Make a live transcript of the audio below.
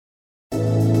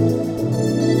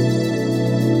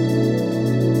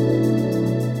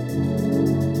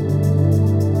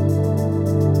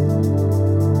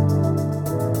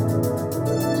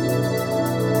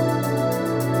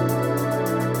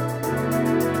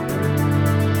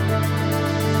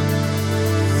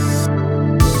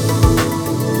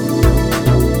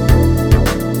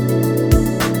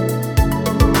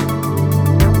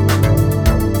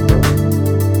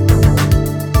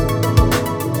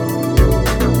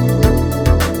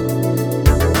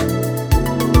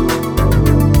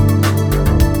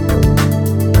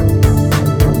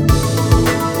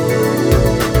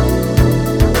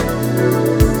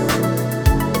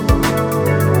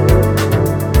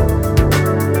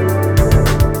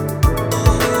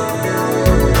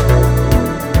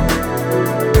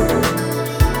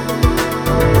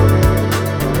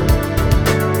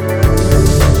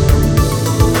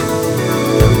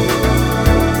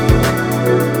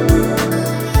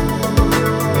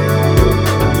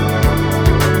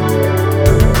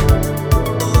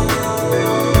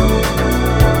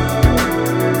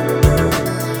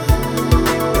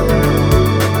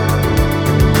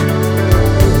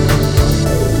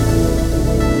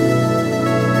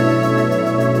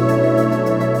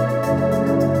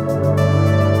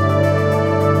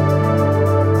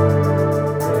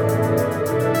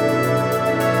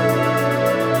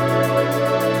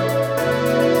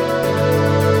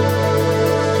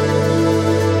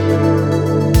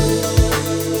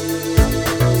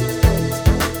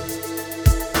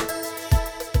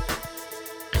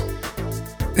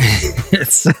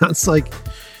sounds like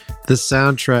the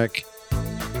soundtrack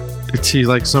to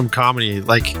like some comedy.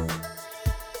 Like,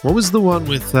 what was the one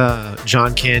with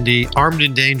John Candy? Armed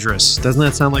and Dangerous. Doesn't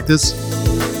that sound like this?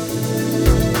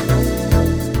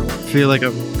 I feel like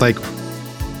I'm like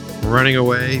running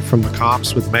away from the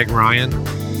cops with Meg Ryan.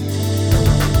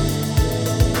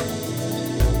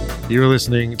 You're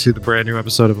listening to the brand new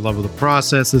episode of Love of the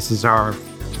Process. This is our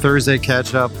Thursday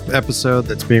catch-up episode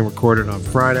that's being recorded on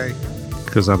Friday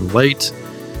because I'm late.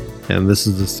 And this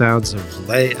is the sounds of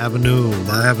La Avenue.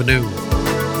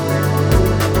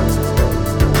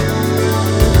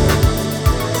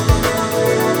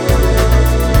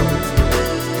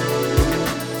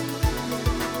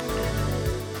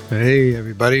 Hey,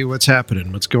 everybody. What's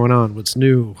happening? What's going on? What's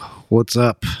new? What's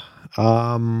up?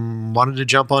 Wanted to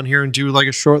jump on here and do like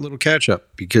a short little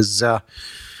catch-up because, I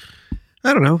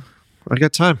don't know. I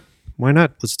got time. Why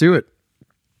not? Let's do it.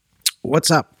 What's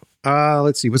up?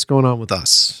 Let's see. What's going on with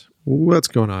us? What's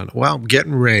going on? Well, I'm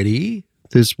getting ready.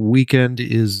 This weekend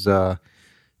is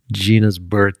Gina's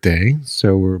birthday.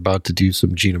 So we're about to do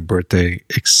some Gina birthday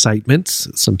excitements,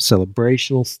 some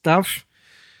celebrational stuff.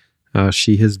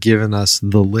 She has given us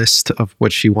the list of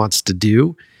what she wants to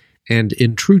do. And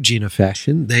in true Gina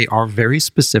fashion, they are very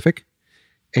specific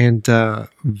and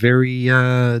very...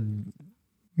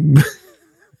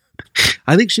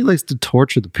 I think she likes to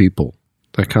torture the people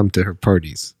that come to her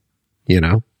parties, you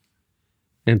know?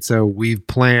 And so we've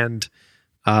planned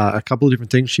a couple of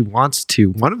different things. She wants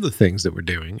to, one of the things that we're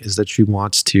doing is that she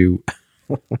wants to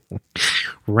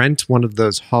rent one of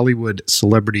those Hollywood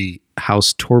celebrity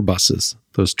house tour buses,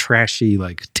 those trashy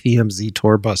like TMZ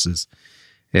tour buses,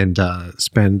 and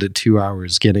spend 2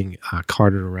 hours getting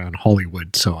carted around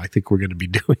Hollywood. So I think we're going to be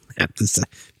doing that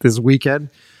this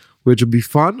weekend, which will be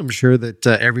fun. I'm sure that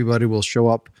everybody will show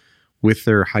up with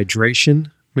their hydration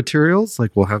materials.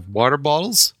 Like we'll have water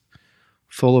bottles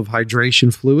full of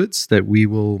hydration fluids that we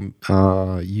will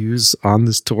use on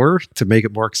this tour to make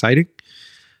it more exciting.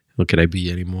 Well, could I be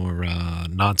any more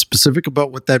non-specific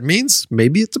about what that means?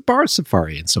 Maybe it's a bar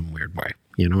safari in some weird way.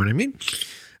 You know what I mean?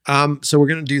 So we're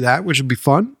going to do that, which will be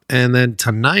fun. And then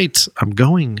tonight I'm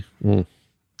going, the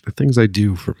things I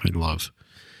do for my love.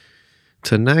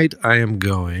 Tonight, I am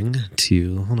going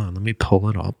to, hold on, let me pull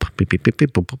it up.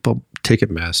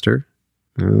 Ticketmaster.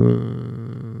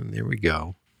 There we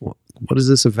go. What is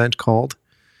this event called?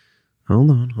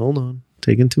 Hold on.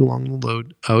 Taking too long to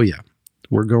load. Oh, yeah.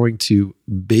 We're going to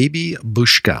Baby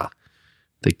Bushka,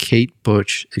 the Kate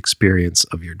Bush experience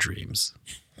of your dreams.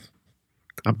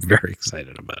 I'm very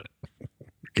excited about it.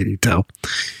 Can you tell?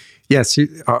 Yes,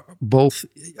 both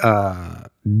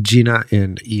Gina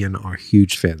and Ian are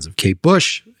huge fans of Kate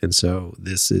Bush. And so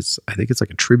this is, I think it's like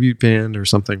a tribute band or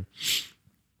something.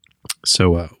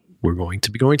 So we're going to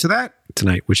be going to that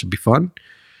tonight, which will be fun.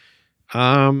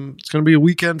 It's going to be a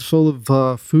weekend full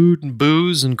of food and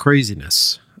booze and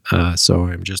craziness. So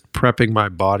I'm just prepping my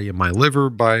body and my liver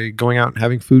by going out and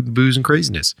having food and booze and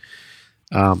craziness.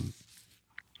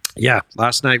 Yeah,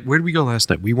 last night, where did we go last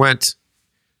night? We went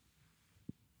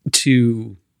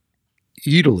to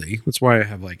Italy. That's why I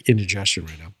have like indigestion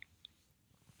right now.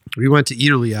 We went to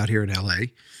Italy out here in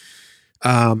LA,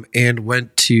 and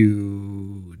went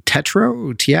to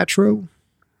Teatro.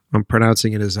 I'm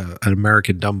pronouncing it as an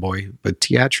American dumb boy, but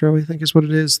Teatro, I think is what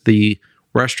it is. The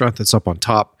restaurant that's up on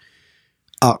top.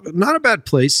 Not a bad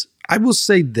place. I will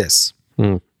say this,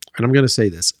 and I'm going to say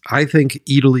this. I think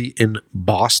Italy in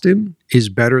Boston is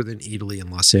better than Italy in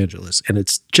Los Angeles. And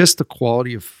it's just the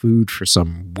quality of food for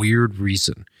some weird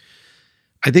reason.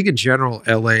 I think in general,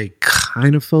 LA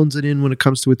kind of phones it in when it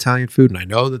comes to Italian food. And I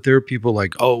know that there are people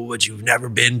like, oh, but you've never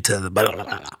been to the blah, blah,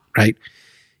 blah, blah, right?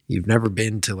 You've never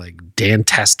been to like Dan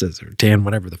Testa's or Dan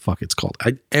whatever the fuck it's called.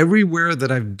 Everywhere that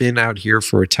I've been out here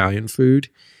for Italian food,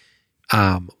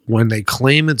 when they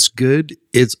claim it's good,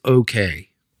 it's okay.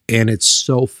 And it's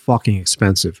so fucking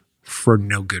expensive for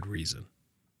no good reason,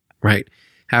 right?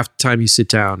 Half the time you sit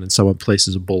down and someone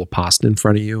places a bowl of pasta in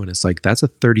front of you and it's like, that's a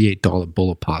 $38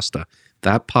 bowl of pasta.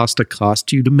 That pasta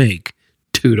cost you to make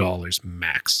 $2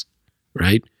 max,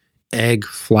 right? Egg,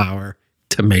 flour,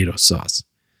 tomato sauce.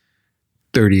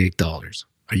 $38.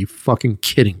 Are you fucking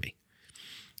kidding me?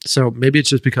 So maybe it's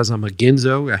just because I'm a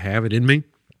ginzo. I have it in me.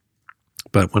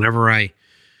 But whenever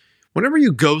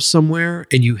you go somewhere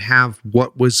and you have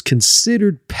what was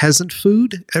considered peasant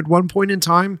food at one point in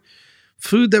time,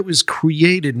 food that was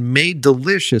created, made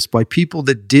delicious by people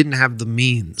that didn't have the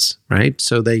means, right?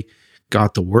 So they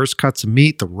got the worst cuts of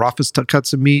meat, the roughest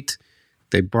cuts of meat.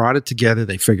 They brought it together.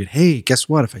 They figured, hey, guess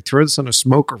what? If I throw this on a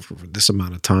smoker for this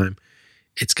amount of time,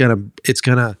 it's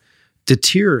gonna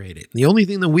deteriorated. The only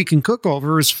thing that we can cook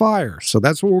over is fire. So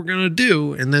that's what we're going to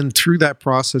do. And then through that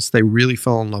process, they really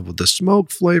fell in love with the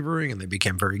smoke flavoring, and they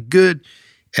became very good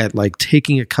at like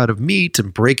taking a cut of meat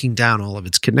and breaking down all of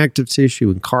its connective tissue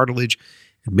and cartilage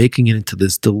and making it into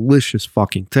this delicious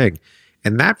fucking thing.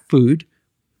 And that food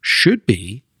should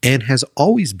be and has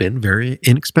always been very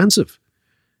inexpensive,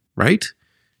 right?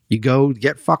 You go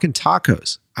get fucking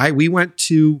tacos. We went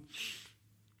to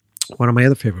one of my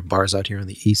other favorite bars out here on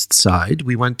the east side.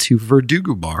 We went to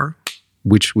Verdugo Bar,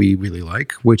 which we really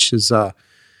like, which is sort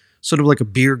of like a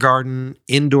beer garden,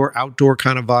 indoor, outdoor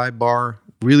kind of vibe bar.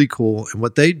 Really cool. And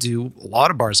what they do, a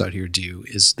lot of bars out here do,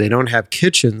 is they don't have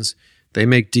kitchens. They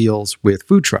make deals with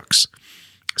food trucks.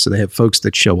 So they have folks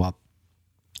that show up.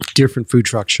 Different food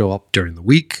trucks show up during the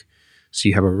week. So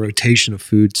you have a rotation of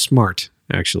food. Smart,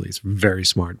 actually. It's very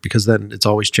smart because then it's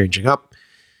always changing up.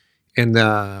 And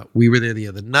we were there the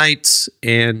other night,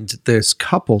 and this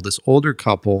older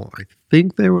couple, I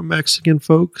think they were Mexican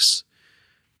folks,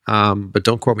 but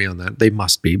don't quote me on that. They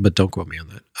must be, but don't quote me on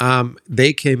that.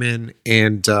 They came in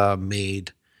and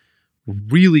made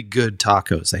really good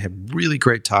tacos. They had really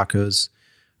great tacos,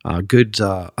 good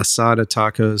asada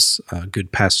tacos,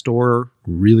 good pastor,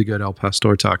 really good al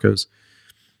pastor tacos.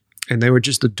 And they were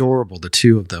just adorable, the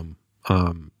two of them.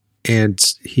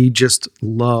 And he just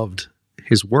loved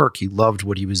his work. He loved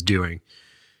what he was doing.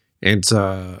 And,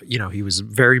 he was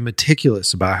very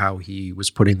meticulous about how he was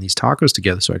putting these tacos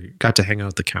together. So I got to hang out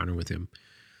at the counter with him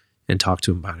and talk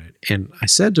to him about it. And I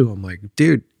said to him, like,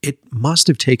 dude, it must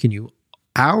have taken you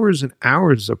hours and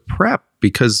hours of prep,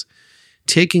 because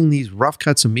taking these rough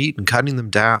cuts of meat and cutting them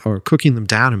down or cooking them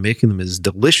down and making them as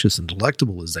delicious and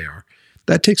delectable as they are,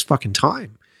 that takes fucking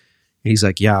time. And he's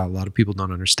like, yeah, a lot of people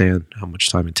don't understand how much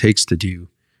time it takes to do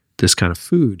this kind of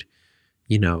food.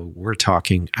 We're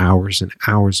talking hours and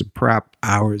hours of prep,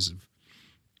 hours of,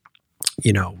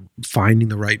 finding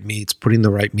the right meats, putting the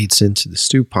right meats into the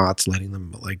stew pots, letting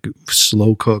them like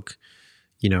slow cook,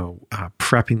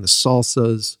 prepping the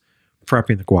salsas,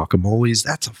 prepping the guacamoles.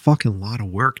 That's a fucking lot of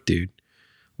work, dude.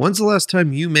 When's the last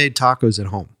time you made tacos at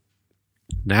home?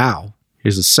 Now,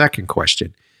 here's a second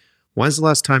question. When's the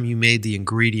last time you made the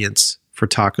ingredients for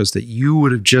tacos that you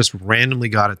would have just randomly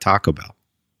got at Taco Bell?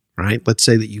 Right? Let's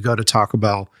say that you go to Taco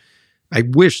Bell. I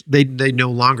wish they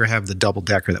no longer have the double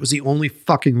decker. That was the only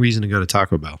fucking reason to go to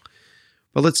Taco Bell.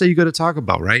 But let's say you go to Taco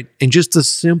Bell, right? And just the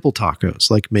simple tacos,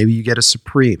 like maybe you get a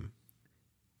Supreme.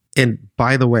 And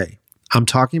by the way, I'm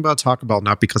talking about Taco Bell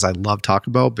not because I love Taco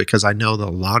Bell, because I know that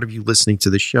a lot of you listening to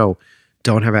the show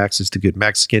don't have access to good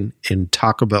Mexican, and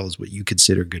Taco Bell is what you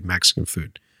consider good Mexican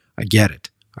food. I get it.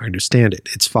 I understand it.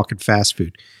 It's fucking fast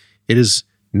food. It is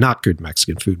not good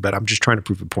Mexican food, but I'm just trying to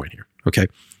prove a point here. Okay.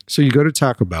 So you go to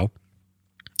Taco Bell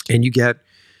and you get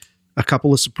a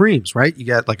couple of Supremes, right? You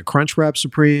get like a Crunch Wrap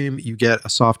Supreme, you get a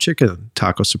soft chicken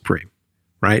taco Supreme,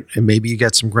 right? And maybe you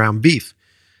get some ground beef.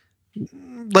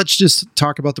 Let's just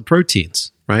talk about the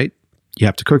proteins, right? You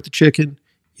have to cook the chicken.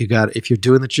 If you're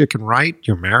doing the chicken right,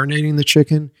 you're marinating the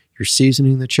chicken, you're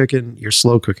seasoning the chicken, you're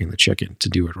slow cooking the chicken to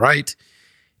do it right.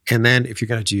 And then if you're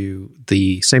going to do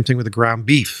the same thing with the ground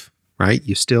beef, right?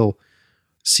 You're still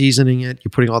seasoning it.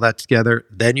 You're putting all that together.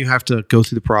 Then you have to go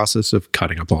through the process of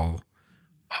cutting up all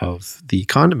of the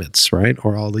condiments, right?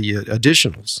 Or all the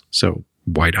additionals. So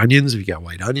white onions, if you got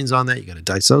white onions on that, you got to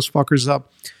dice those fuckers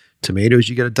up. Tomatoes,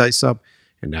 you got to dice up.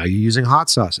 And now you're using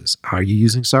hot sauces. Are you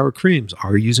using sour creams?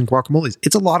 Are you using guacamoles?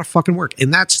 It's a lot of fucking work.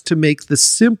 And that's to make the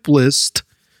simplest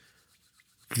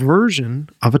version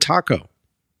of a taco,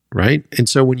 right? And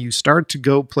so when you start to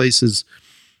go places,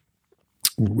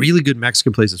 really good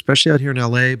Mexican places, especially out here in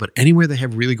LA, but anywhere they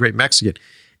have really great Mexican.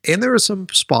 And there are some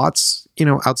spots,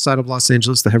 outside of Los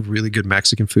Angeles that have really good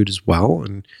Mexican food as well.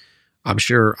 And I'm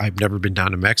sure I've never been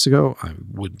down to Mexico. I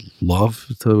would love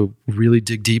to really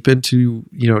dig deep into,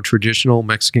 traditional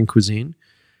Mexican cuisine.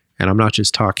 And I'm not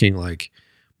just talking like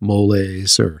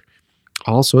moles or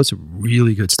all sorts of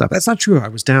really good stuff. That's not true. I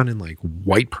was down in like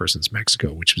white person's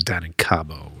Mexico, which was down in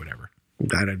Cabo or whatever.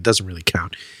 That doesn't really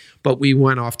count. But we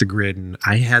went off the grid and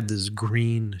I had this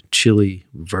green chili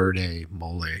verde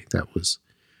mole that was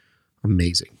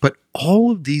amazing. But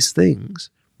all of these things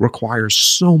require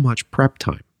so much prep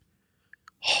time.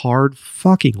 Hard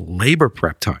fucking labor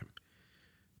prep time.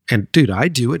 And dude, I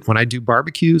do it when I do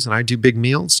barbecues and I do big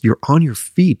meals. You're on your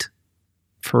feet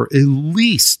for at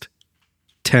least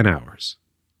 10 hours,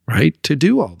 right? To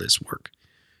do all this work,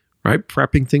 right?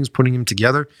 Prepping things, putting them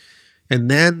together. And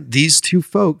then these two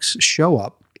folks show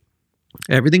up.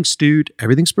 Everything's stewed.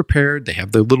 Everything's prepared. They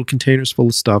have their little containers full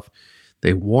of stuff.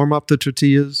 They warm up the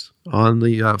tortillas on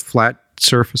the flat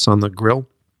surface on the grill.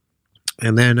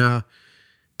 And then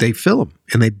they fill them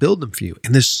and they build them for you.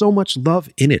 And there's so much love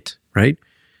in it, right?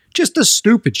 Just the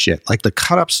stupid shit, like the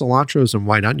cut up cilantros and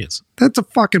white onions. That's a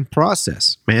fucking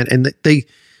process, man. And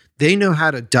they know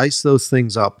how to dice those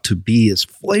things up to be as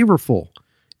flavorful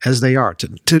as they are.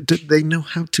 They know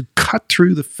how to cut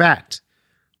through the fat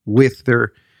with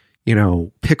their,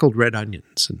 pickled red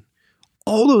onions. And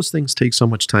all those things take so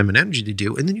much time and energy to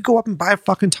do. And then you go up and buy a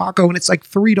fucking taco and it's like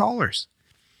 $3.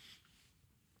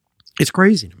 It's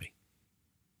crazy to me.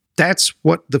 That's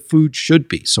what the food should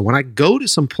be. So when I go to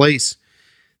some place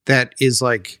that is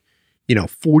like,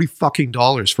 $40 fucking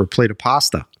for a plate of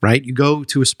pasta, right? You go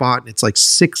to a spot and it's like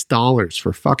 $6 for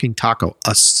a fucking taco,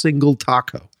 a single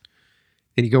taco.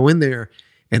 And you go in there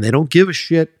and they don't give a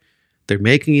shit. They're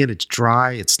making it. It's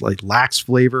dry. It's like lacks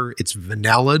flavor. It's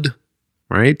vanillaed,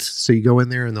 right? So you go in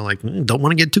there and they're like, don't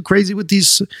want to get too crazy with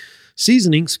these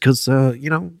seasonings because,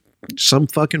 some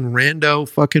fucking rando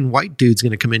fucking white dude's going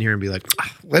to come in here and be like,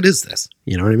 what is this?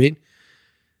 You know what I mean?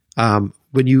 I don't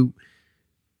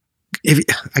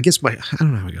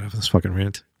know how I got off this fucking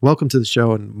rant. Welcome to the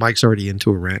show. And Mike's already into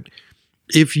a rant.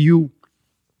 If you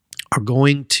are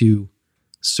going to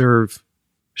serve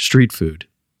street food,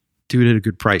 do it at a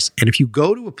good price. And if you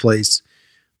go to a place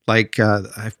like,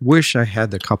 I wish I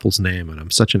had the couple's name, and I'm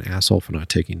such an asshole for not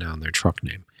taking down their truck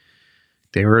name.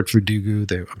 They were at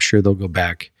Verdugo. I'm sure they'll go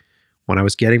back. When I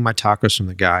was getting my tacos from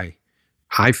the guy,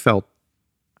 I felt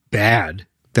bad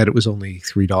that it was only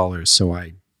 $3. So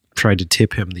I tried to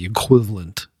tip him the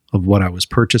equivalent of what I was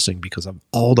purchasing because of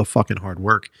all the fucking hard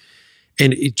work.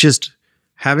 And it just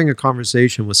having a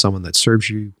conversation with someone that serves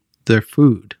you their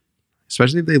food,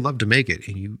 especially if they love to make it,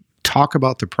 and you talk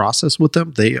about the process with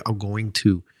them, they are going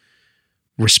to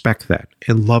respect that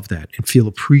and love that and feel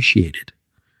appreciated.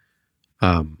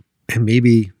 And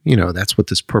maybe, that's what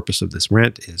this purpose of this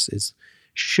rant is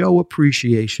show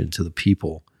appreciation to the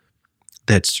people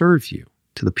that serve you,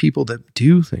 to the people that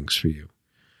do things for you.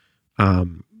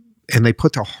 And they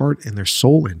put their heart and their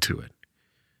soul into it,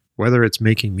 whether it's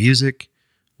making music,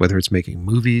 whether it's making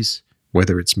movies,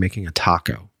 whether it's making a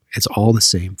taco. It's all the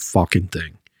same fucking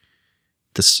thing.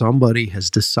 That somebody has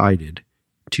decided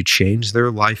to change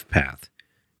their life path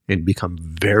and become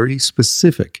very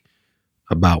specific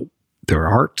about their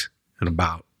art and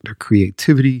about their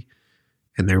creativity,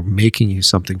 and they're making you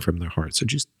something from their heart. So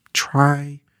just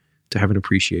try to have an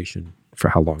appreciation for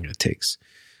how long it takes.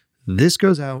 This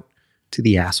goes out to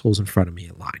the assholes in front of me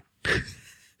in line.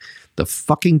 The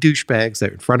fucking douchebags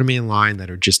that are in front of me in line that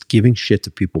are just giving shit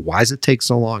to people. Why does it take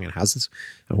so long? And how's this?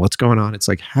 And what's going on? It's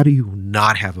like, how do you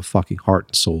not have a fucking heart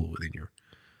and soul within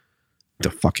the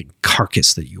fucking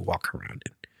carcass that you walk around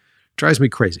in? Drives me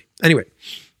crazy. Anyway.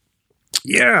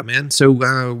 Yeah, man.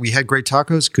 So we had great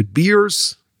tacos, good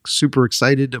beers. Super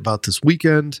excited about this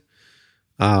weekend.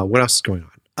 What else is going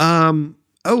on?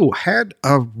 Had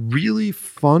a really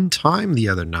fun time the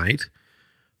other night.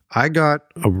 I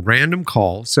got a random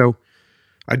call. So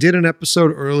I did an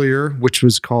episode earlier, which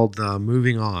was called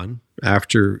Moving On,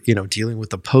 after, dealing with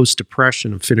the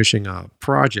post-depression of finishing a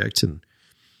project and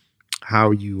how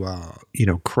you,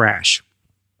 crash.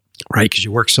 Right? Because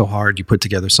you work so hard, you put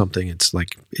together something. It's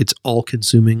like, it's all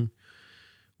consuming,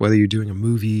 whether you're doing a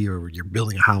movie or you're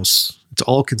building a house, it's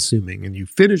all consuming, and you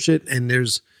finish it and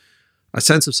there's a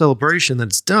sense of celebration that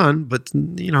it's done. But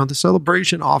the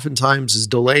celebration oftentimes is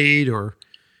delayed or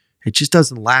it just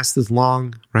doesn't last as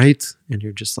long. Right. And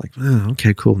you're just like, oh,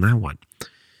 okay, cool. Now what?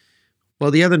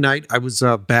 Well, the other night I was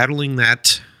battling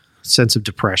that sense of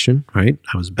depression, right?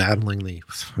 I was battling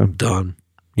I'm done,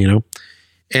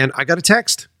 and I got a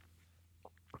text.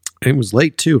 It was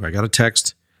late too. I got a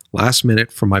text last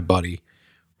minute from my buddy,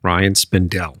 Ryan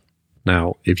Spindell.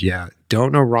 Now, if you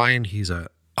don't know Ryan, he's a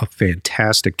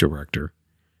fantastic director.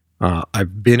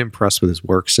 I've been impressed with his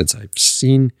work since I've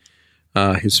seen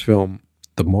his film,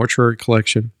 The Mortuary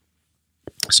Collection.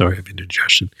 Sorry, I have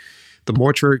indigestion. The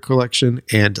Mortuary Collection.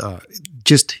 And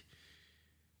just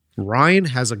Ryan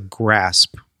has a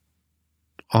grasp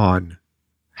on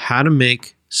how to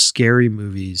make scary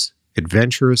movies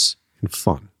adventurous and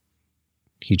fun.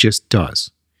 He just does.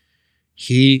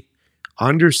 He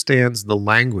understands the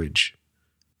language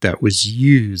that was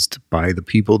used by the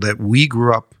people that we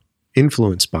grew up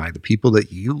influenced by, the people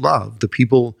that you love, the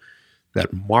people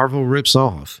that Marvel rips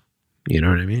off. You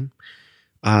know what I mean?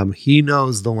 He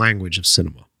knows the language of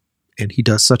cinema, and he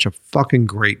does such a fucking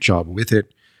great job with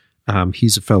it.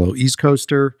 He's a fellow East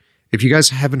Coaster. If you guys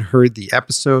haven't heard the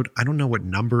episode, I don't know what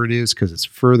number it is because it's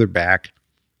further back.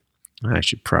 I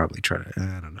should probably try to,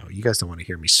 I don't know. You guys don't want to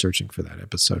hear me searching for that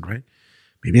episode, right?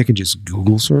 Maybe I can just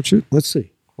Google search it. Let's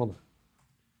see. Hold on.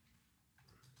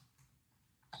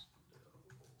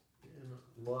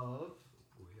 In Love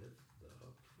with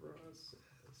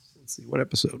Let's see, what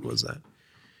episode was that?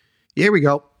 Here we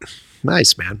go.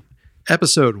 Nice, man.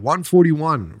 Episode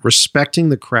 141, Respecting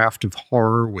the Craft of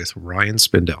Horror with Ryan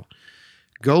Spindell.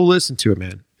 Go listen to it,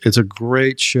 man. It's a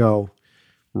great show.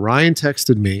 Ryan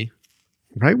texted me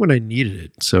right when I needed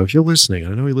it. So if you're listening, I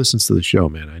know he listens to the show,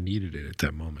 man. I needed it at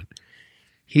that moment.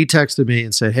 He texted me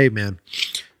and said, hey, man,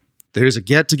 there's a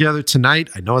get-together tonight.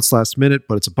 I know it's last minute,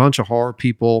 but it's a bunch of horror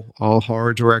people, all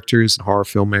horror directors and horror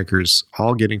filmmakers,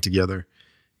 all getting together.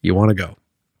 You want to go?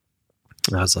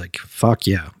 And I was like, fuck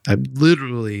yeah. I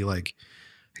literally, I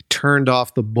turned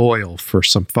off the boil for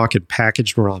some fucking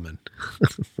packaged ramen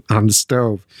on the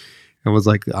stove and was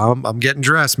like, I'm getting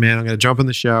dressed, man. I'm going to jump in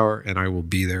the shower and I will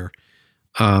be there.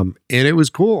 And it was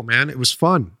cool, man. It was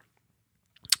fun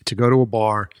to go to a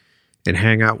bar and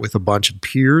hang out with a bunch of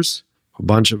peers, a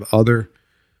bunch of other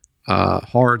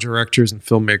horror directors and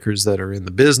filmmakers that are in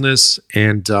the business,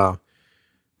 and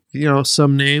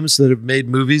some names that have made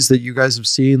movies that you guys have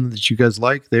seen that you guys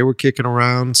like. They were kicking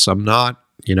around, some not.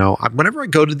 Whenever I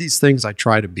go to these things, I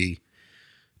try to be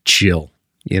chill.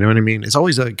 You know what I mean? It's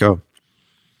always here's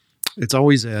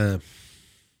the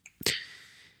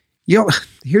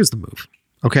move.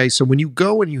 Okay, so when you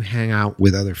go and you hang out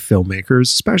with other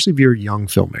filmmakers, especially if you're a young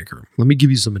filmmaker, let me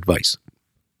give you some advice.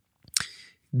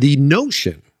 The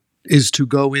notion is to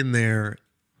go in there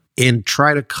and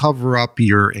try to cover up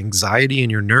your anxiety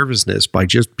and your nervousness by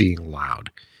just being loud.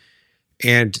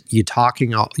 And you talk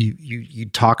about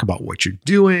what you're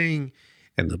doing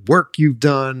and the work you've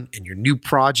done and your new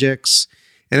projects.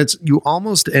 And you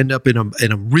almost end up in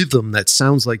a rhythm that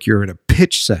sounds like you're in a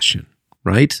pitch session,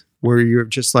 right? Where you're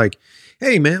just like,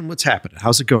 hey, man, what's happening?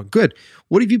 How's it going? Good.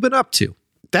 What have you been up to?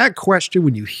 That question,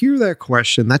 when you hear that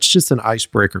question, that's just an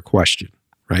icebreaker question,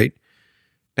 right?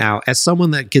 Now, as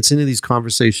someone that gets into these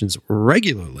conversations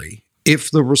regularly, if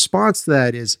the response to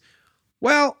that is,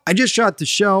 well, I just shot the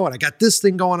show and I got this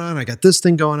thing going on,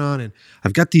 and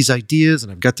I've got these ideas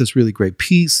and I've got this really great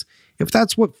piece. If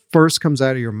that's what first comes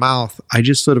out of your mouth, I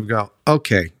just sort of go,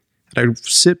 okay. And I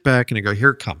sit back and I go, here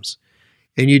it comes.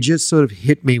 And you just sort of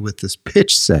hit me with this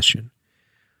pitch session.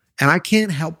 And I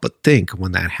can't help but think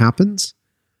when that happens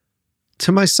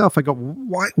to myself, I go,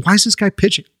 why is this guy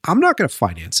pitching? I'm not going to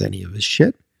finance any of this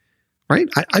shit, right?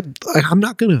 I'm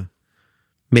not going to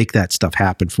make that stuff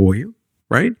happen for you,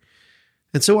 right?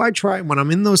 And so I try when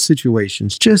I'm in those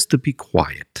situations just to be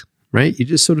quiet, right? You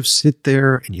just sort of sit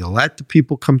there and you let the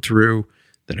people come through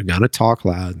that are going to talk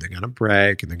loud and they're going to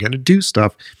brag and they're going to do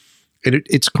stuff. And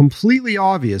it's completely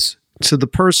obvious to the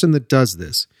person that does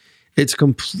this. It's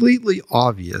completely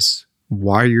obvious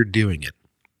why you're doing it,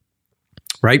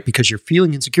 right? Because you're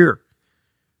feeling insecure,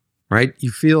 right? You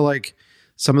feel like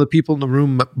some of the people in the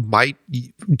room might,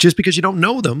 just because you don't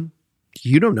know them,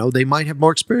 you don't know, they might have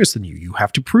more experience than you. You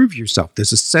have to prove yourself.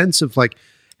 There's a sense of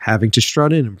having to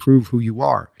strut in and prove who you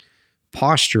are.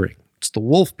 Posturing. It's the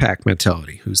wolf pack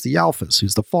mentality. Who's the alphas?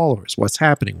 Who's the followers? What's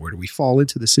happening? Where do we fall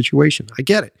into the situation? I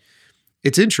get it.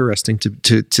 It's interesting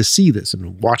to see this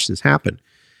and watch this happen.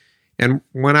 And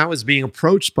when I was being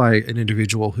approached by an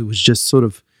individual who was just sort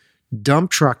of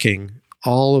dump trucking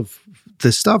all of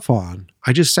the stuff on,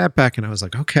 I just sat back and I was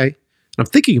like, okay. And I'm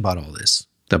thinking about all this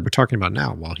that we're talking about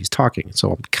now while he's talking.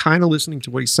 So I'm kind of listening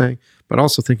to what he's saying, but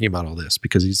also thinking about all this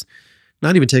because he's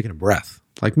not even taking a breath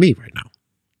like me right now.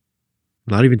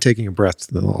 Not even taking a breath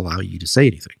that will allow you to say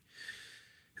anything.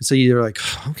 And so you're like,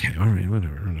 okay, all right,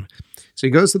 whatever. So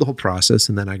he goes through the whole process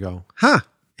and then I go, and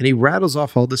he rattles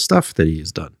off all the stuff that he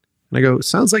has done. And I go, it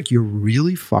sounds like you're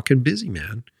really fucking busy,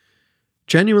 man.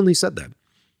 Genuinely said that. And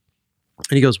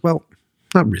he goes, well,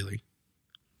 not really.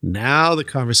 Now the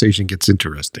conversation gets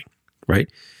interesting,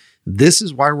 right? This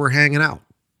is why we're hanging out.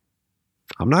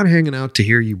 I'm not hanging out to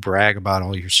hear you brag about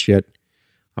all your shit.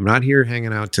 I'm not here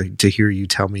hanging out to hear you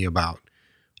tell me about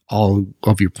all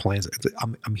of your plans.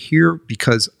 I'm here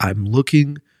because I'm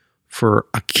looking for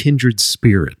a kindred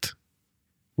spirit.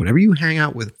 Whenever you hang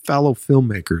out with fellow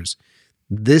filmmakers,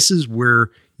 this is where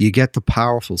you get the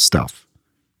powerful stuff,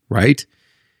 right?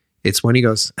 It's when he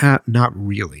goes, not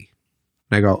really.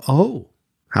 And I go, oh,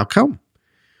 how come?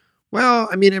 Well,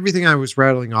 I mean, everything I was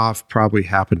rattling off probably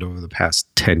happened over the past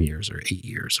 10 years or 8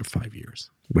 years or 5 years,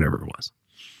 whatever it was.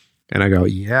 And I go,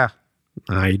 yeah,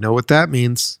 I know what that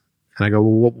means. And I go,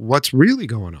 well, what's really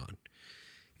going on?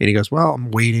 And he goes, well,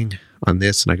 I'm waiting on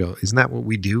this. And I go, isn't that what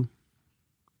we do?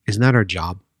 Isn't that our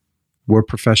job? We're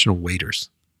professional waiters.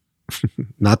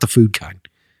 Not the food kind.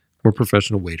 We're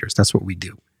professional waiters. That's what we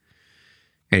do.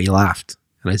 And he laughed.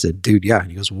 And I said, dude, yeah.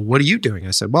 And he goes, well, what are you doing?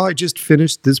 I said, well, I just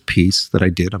finished this piece that I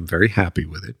did. I'm very happy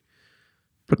with it.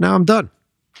 But now I'm done.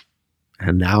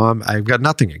 And now I've got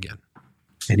nothing again.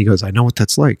 And he goes, I know what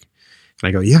that's like. And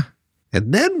I go, yeah,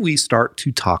 And then we start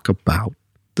to talk about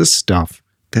the stuff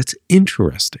that's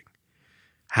interesting.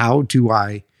 What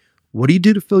do you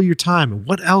do to fill your time? And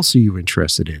what else are you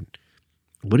interested in?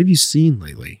 What have you seen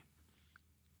lately?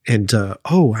 And,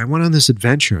 I went on this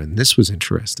adventure and this was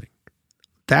interesting.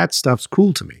 That stuff's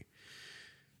cool to me.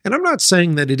 And I'm not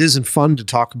saying that it isn't fun to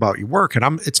talk about your work.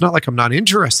 And it's not like I'm not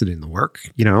interested in the work.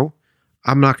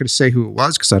 I'm not going to say who it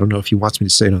was because I don't know if he wants me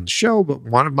to say it on the show. But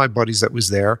one of my buddies that was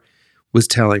there was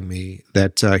telling me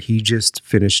that he just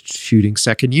finished shooting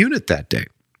Second Unit that day.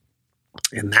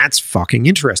 And that's fucking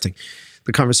interesting.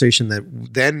 The conversation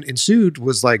that then ensued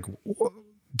was like,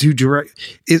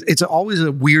 it's always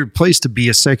a weird place to be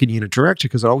a Second Unit director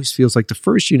because it always feels like the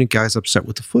first unit guy's upset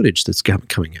with the footage that's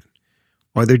coming in.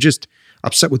 Or they're just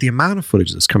upset with the amount of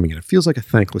footage that's coming in. It feels like a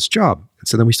thankless job. And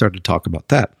so then we started to talk about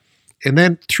that. And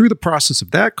then through the process of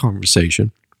that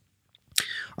conversation,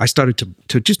 I started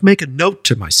to just make a note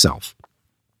to myself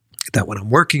that when I'm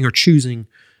working or choosing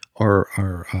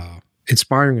or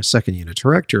inspiring a second unit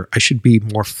director, I should be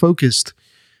more focused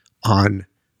on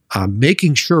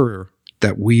making sure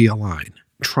that we align,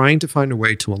 trying to find a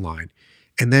way to align,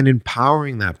 and then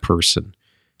empowering that person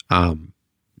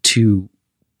to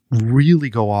really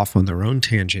go off on their own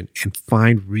tangent and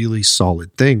find really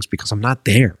solid things because I'm not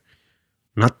there.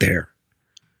 I'm not there.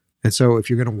 And so if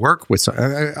you're going to work with,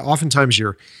 oftentimes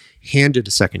you're handed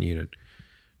a second unit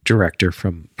director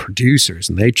from producers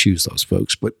and they choose those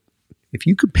folks. But if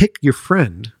you could pick your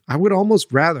friend, I would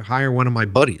almost rather hire one of my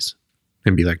buddies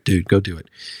and be like, dude, go do it.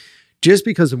 Just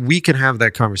because we can have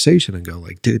that conversation and go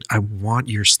like, dude, I want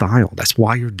your style. That's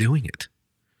why you're doing it.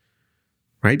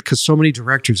 Right? Because so many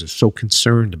directors are so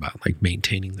concerned about like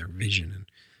maintaining their vision. And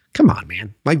come on,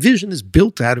 man. My vision is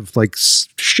built out of like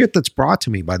shit that's brought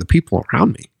to me by the people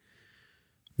around me.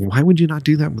 Why would you not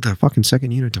do that with a fucking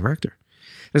second unit director?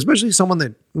 Especially someone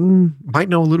that might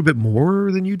know a little bit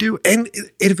more than you do. And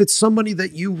if it's somebody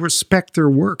that you respect their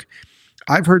work.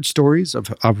 I've heard stories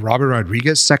of Robert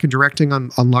Rodriguez second directing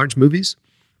on large movies.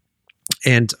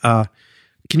 And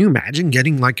can you imagine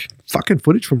getting like fucking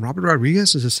footage from Robert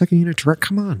Rodriguez as a second unit director?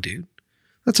 Come on, dude.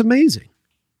 That's amazing.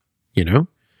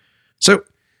 So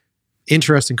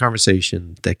interesting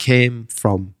conversation that came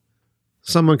from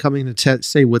someone coming to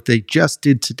say what they just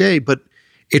did today, but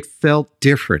it felt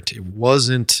different. It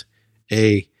wasn't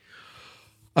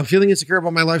I'm feeling insecure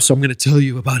about my life, so I'm going to tell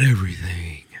you about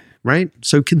everything, right?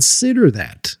 So consider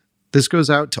that. This goes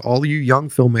out to all you young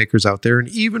filmmakers out there and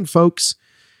even folks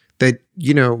that,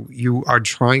 you are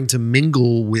trying to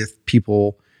mingle with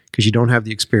people because you don't have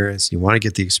the experience, you want to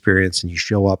get the experience, and you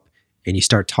show up and you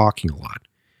start talking a lot.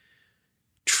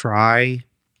 Try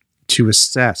to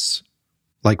assess.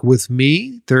 Like with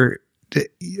me,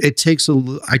 it takes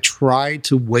I try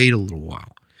to wait a little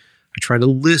while. I try to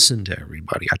listen to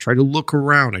everybody. I try to look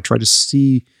around. I try to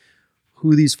see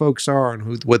who these folks are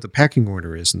and what the pecking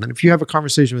order is. And then if you have a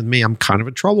conversation with me, I'm kind of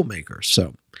a troublemaker.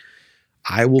 So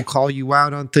I will call you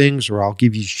out on things or I'll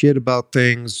give you shit about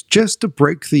things just to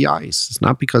break the ice. It's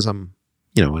not because I'm,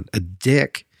 a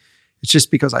dick. It's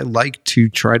just because I like to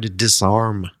try to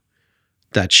disarm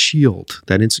that shield,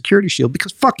 that insecurity shield,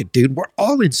 because fuck it, dude, we're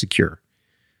all insecure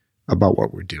about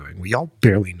what we're doing. We all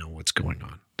barely know what's going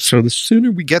on. So the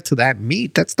sooner we get to that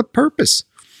meat, that's the purpose,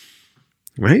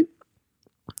 right?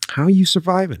 How are you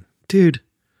surviving? Dude,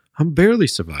 I'm barely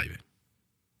surviving.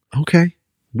 Okay,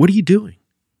 what are you doing?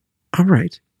 All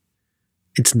right,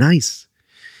 it's nice.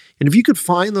 And if you could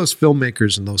find those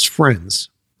filmmakers and those friends,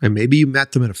 and maybe you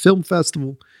met them at a film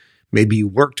festival, maybe you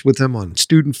worked with them on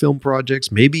student film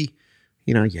projects, maybe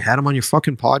you had them on your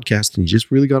fucking podcast and you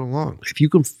just really got along. If you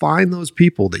can find those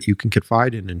people that you can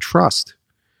confide in and trust,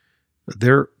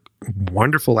 they're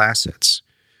wonderful assets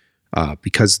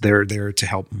because they're there to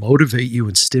help motivate you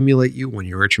and stimulate you when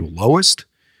you're at your lowest.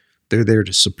 They're there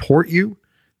to support you.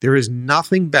 There is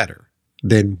nothing better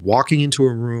than walking into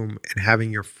a room and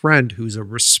having your friend who's a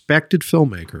respected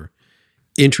filmmaker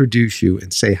introduce you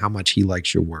and say how much he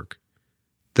likes your work.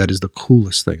 That is the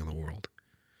coolest thing in the world.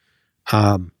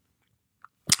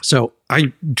 So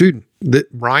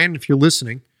Ryan, if you're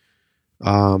listening,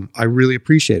 I really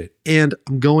appreciate it. And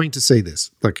I'm going to say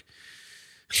this, look,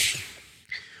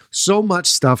 so much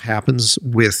stuff happens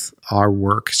with our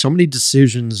work. So many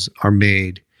decisions are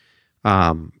made,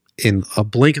 in a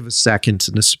blink of a second.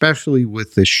 And especially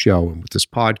with this show and with this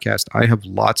podcast, I have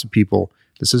lots of people,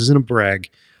 this isn't a brag.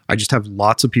 I just have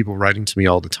lots of people writing to me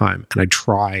all the time. And I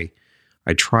try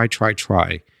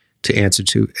to answer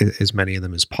to as many of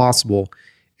them as possible.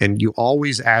 And you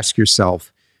always ask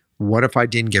yourself, what if I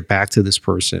didn't get back to this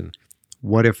person?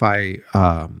 What if I,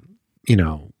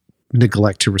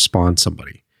 neglect to respond to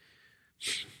somebody?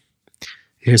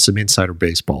 here's some insider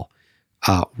baseball.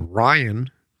 Ryan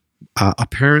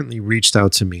apparently reached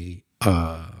out to me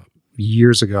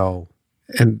years ago,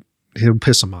 and he'll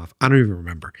piss him off. I don't even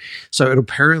remember. So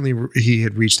apparently he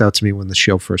had reached out to me when the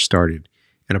show first started,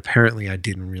 and apparently I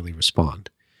didn't really respond.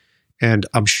 And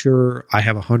I'm sure I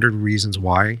have 100 reasons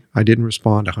why I didn't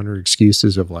respond, 100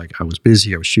 excuses of like, I was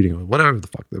busy, I was shooting, whatever the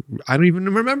fuck. I don't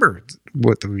even remember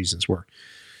what the reasons were.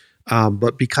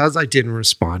 But because I didn't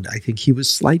respond, I think he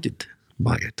was slighted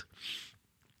by it.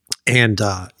 And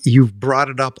you've brought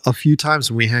it up a few times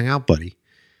when we hang out, buddy.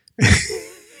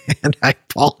 And I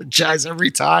apologize every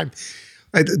time.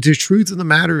 The truth of the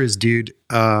matter is, dude,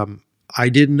 I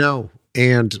didn't know.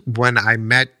 And when I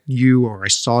met you or I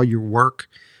saw your work,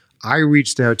 I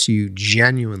reached out to you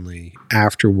genuinely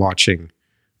after watching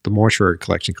the Mortuary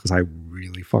Collection because I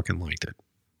really fucking liked it.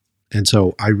 And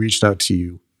so I reached out to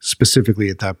you specifically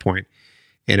at that point.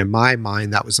 And in my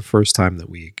mind, that was the first time that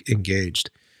we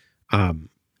engaged. And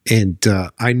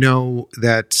I know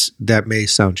that may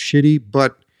sound shitty,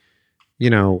 but,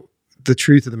 you know, the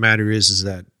truth of the matter is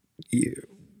that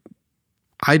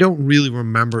I don't really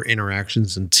remember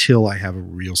interactions until I have a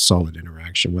real solid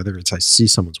interaction, whether it's I see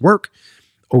someone's work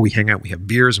or we hang out, we have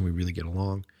beers and we really get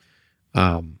along.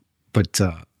 But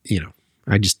you know,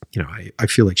 I just, you know, I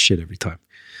feel like shit every time.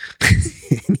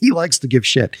 And he likes to give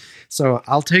shit. So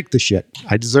I'll take the shit.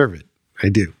 I deserve it. I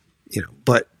do, you know,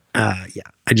 but yeah,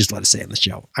 I just let it say on the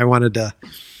show. I wanted to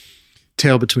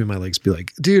tail between my legs, be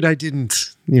like, dude, I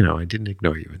didn't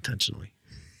ignore you intentionally.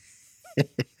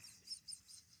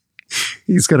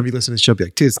 He's going to be listening to the show, be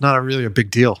like, dude, it's not really a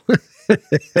big deal.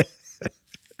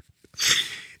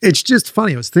 It's just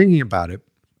funny. I was thinking about it.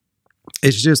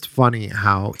 It's just funny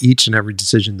how each and every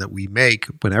decision that we make,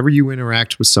 whenever you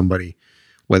interact with somebody,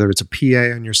 whether it's a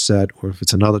PA on your set or if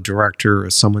it's another director or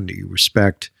someone that you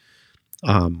respect,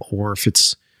 or if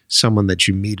it's someone that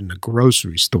you meet in a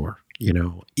grocery store, you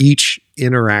know, each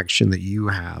interaction that you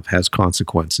have has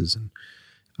consequences.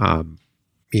 And,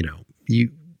 you know,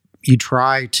 you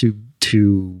try to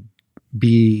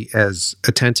be as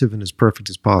attentive and as perfect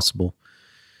as possible,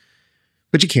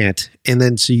 but you can't. And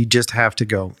then, so you just have to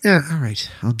go, yeah, all right,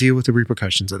 I'll deal with the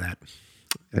repercussions of that.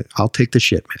 I'll take the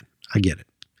shit, man. I get it.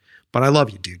 But I love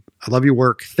you, dude. I love your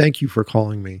work. Thank you for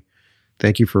calling me.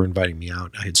 Thank you for inviting me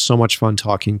out. I had so much fun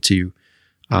talking to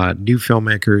new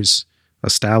filmmakers,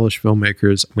 established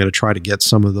filmmakers. I'm going to try to get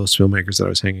some of those filmmakers that I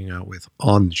was hanging out with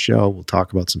on the show. We'll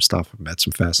talk about some stuff. I've met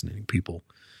some fascinating people.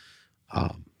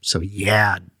 So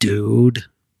yeah, dude,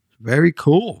 very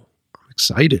cool. I'm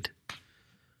excited.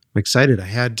 I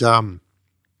had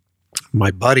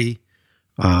my buddy,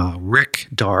 Rick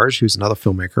Darge, who's another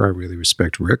filmmaker. I really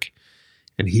respect Rick.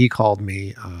 And he called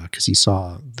me because he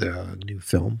saw the new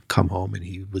film, Come Home, and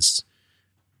he was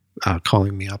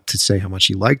calling me up to say how much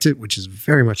he liked it, which is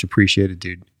very much appreciated,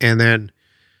 dude. And then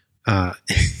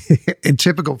in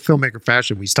typical filmmaker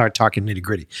fashion, we start talking nitty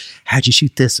gritty. How'd you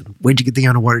shoot this? And where'd you get the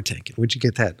underwater tank? And where'd you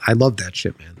get that? I love that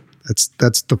shit, man.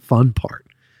 That's the fun part.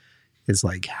 It's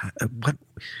like,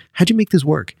 how'd you make this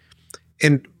work?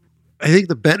 And I think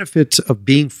the benefit of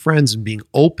being friends and being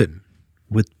open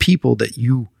with people that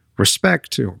you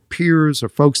respect, or peers, or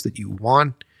folks that you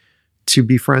want to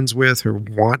be friends with, or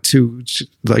want to,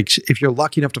 like, if you're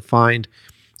lucky enough to find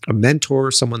a mentor,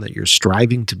 someone that you're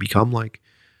striving to become like,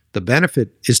 the benefit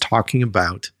is talking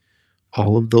about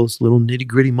all of those little nitty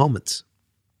gritty moments.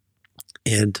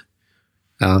 And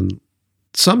on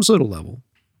some sort of level,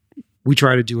 we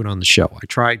try to do it on the show. I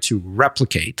try to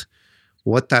replicate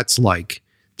what that's like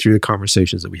through the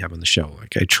conversations that we have on the show.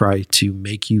 Like, I try to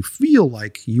make you feel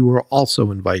like you are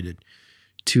also invited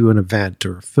to an event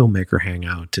or a filmmaker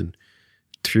hangout. And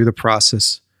through the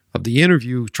process of the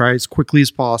interview, try as quickly as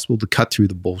possible to cut through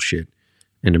the bullshit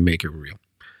and to make it real.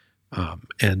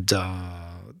 And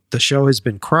the show has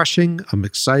been crushing. I'm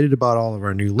excited about all of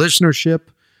our new listenership.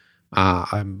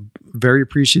 I'm very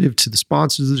appreciative to the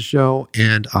sponsors of the show,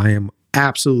 and I am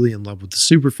absolutely in love with the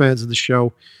super fans of the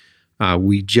show.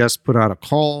 We just put out a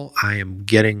call. I am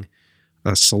getting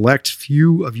a select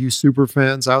few of you super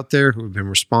fans out there who have been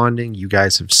responding. You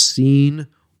guys have seen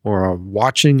or are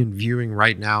watching and viewing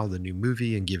right now the new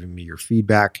movie and giving me your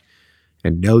feedback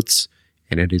and notes,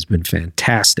 and it has been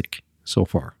fantastic so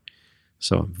far.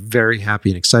 So I'm very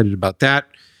happy and excited about that.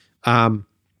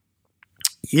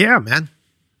 Yeah, man.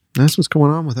 That's what's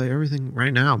going on with everything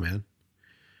right now, man.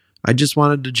 I just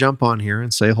wanted to jump on here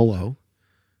and say hello.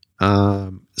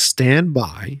 Stand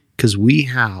by, because we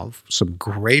have some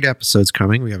great episodes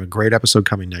coming. We have a great episode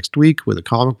coming next week with a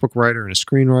comic book writer and a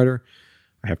screenwriter.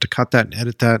 I have to cut that and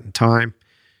edit that in time.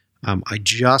 I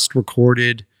just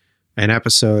recorded an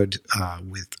episode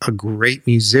with a great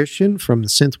musician from the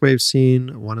synthwave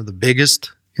scene, one of the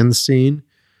biggest in the scene.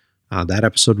 That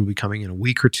episode will be coming in a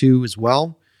week or two as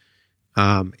well.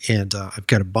 And I've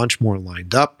got a bunch more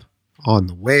lined up on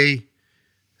the way.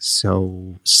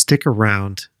 So stick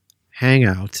around, hang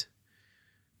out,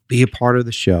 be a part of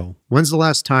the show. When's the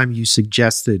last time you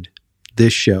suggested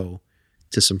this show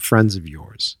to some friends of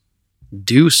yours?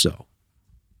 Do so.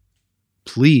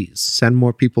 Please send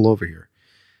more people over here.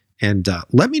 And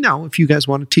let me know if you guys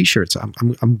want t-shirts.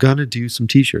 I'm going to do some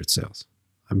t-shirt sales.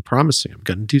 I'm promising I'm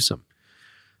going to do some.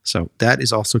 So that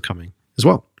is also coming as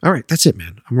well. All right, that's it,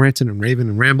 man. I'm ranting and raving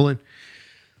and rambling.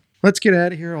 Let's get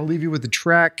out of here. I'll leave you with the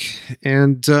track.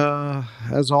 And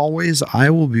as always, I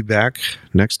will be back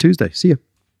next Tuesday. See ya.